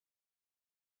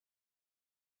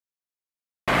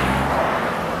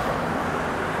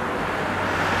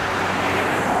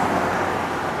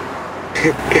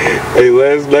Hey,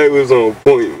 last night was on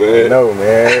point, man. No,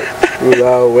 man. We was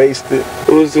all wasted. What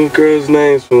was them girls'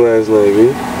 names from last night,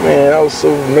 man? Man, I was so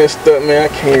messed up, man. I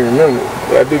can't even remember.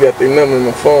 But I do got their number in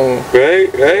my phone. Right?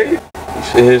 You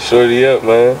should hit Shorty up,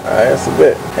 man. Alright, that's a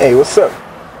bet. Hey, what's up?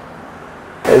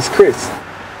 Hey, it's Chris.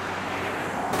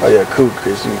 Oh yeah, cool,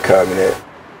 Chris. You can call me that.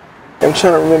 I'm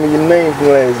trying to remember your name from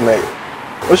last night.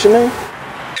 What's your name?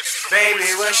 Baby,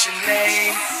 what's your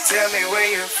name? Tell me where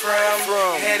you're from.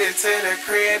 Headed to the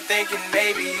crib thinking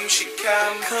maybe you should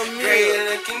come. Girl, you're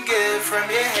looking good from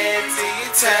your head to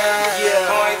your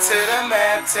tongue. Point to the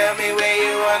map, tell me where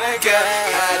you wanna go.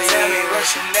 Tell me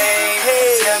what's your name?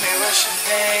 Tell me what's your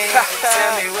name?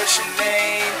 Tell me what's your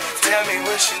name? Tell me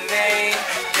what's your name?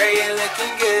 Girl, you're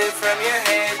looking good from your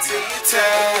head to your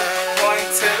tongue. Point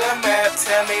to the map,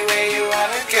 tell me where you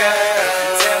wanna go.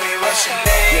 Tell me what's your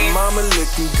name? Your mama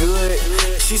looking good,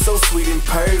 she's so sweet and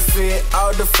perfect.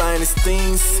 All the finest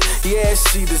things, yeah,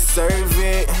 she deserve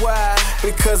it. Why?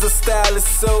 Because her style is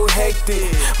so hectic.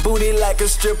 Booty like a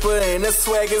stripper and her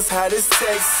swag is hot as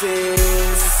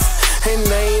Texas. And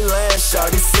I ain't lying,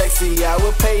 shawty sexy. I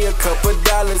would pay a couple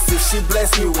dollars if she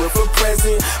bless me with a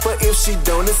present. But if she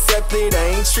don't accept it,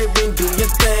 I ain't tripping, do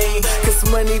your thing. Cause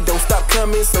money don't stop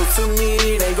coming, so to me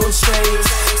it ain't gon' change.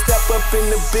 Step up in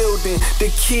the building,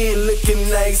 the kid looking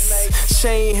nice.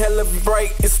 Chain hella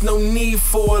bright, it's no need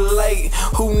for a light.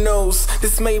 Who knows,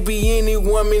 this may be any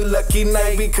woman lucky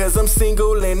night. Because I'm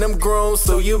single and I'm grown,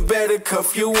 so you better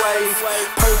cuff your wife.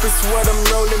 Purpose what I'm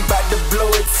rolling, bout to blow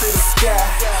it to the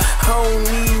sky. I don't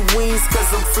need wings cause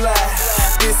I'm fly.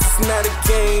 This is not a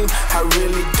game, I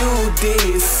really do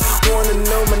this. Wanna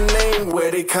know my name, where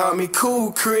they call me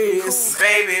Cool Chris.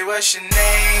 Baby, what's your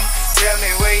name? Tell me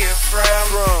where you're from.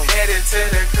 Headed to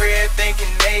the crib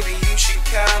thinking maybe you should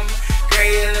come. Girl,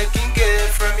 you're looking good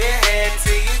from your head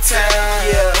to your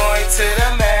tongue. Point to the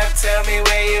map, tell me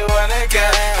where you wanna go.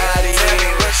 Tell me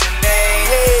what's your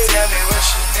name? Tell me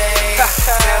what's your name?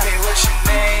 Tell me what's your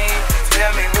name?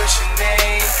 Tell me what's your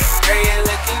name? Girl, you're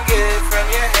looking good from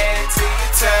your head to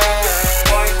your tongue.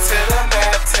 Point to the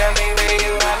map, tell me where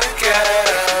you wanna go.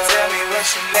 Tell me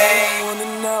what's your name? I wanna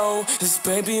know is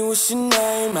baby, what's your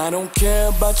name? I don't care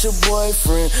about your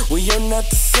boyfriend, we are not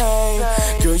the same.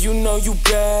 Girl, you know you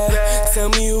bad, tell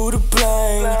me who to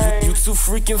blame. You too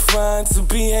freaking fine to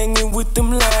be hanging with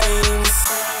them lames.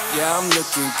 Yeah, I'm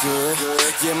looking good,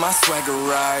 yeah, my swagger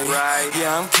right.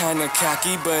 Yeah, I'm kinda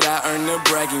cocky, but I earn the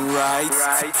bragging rights.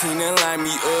 Tina line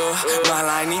me up, my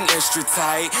lining extra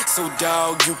tight. So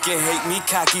dog, you can hate me,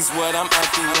 cocky's what I'm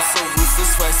acting. I'm so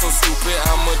ruthless, swag so stupid,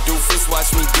 I'm a doofus,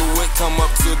 watch me do it. Come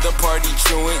up to the party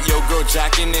chewing, yo girl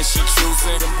jacking and she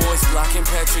choosing. Them boys blocking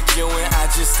Patrick Ewing,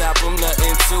 I just stop them,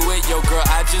 nothing to it. Yo girl,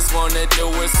 I just wanna do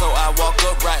it, so I walk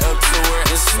up right up to her.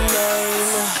 What's your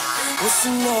name? What's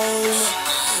your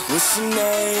name? What's your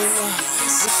name?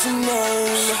 What's your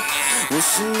name?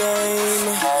 What's your name?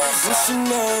 What's your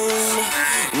name?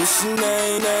 What's your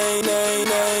name?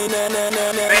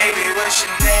 Baby, what's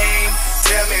your name?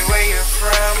 Tell me where you're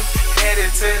from.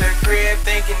 Headed to the crib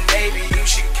thinking maybe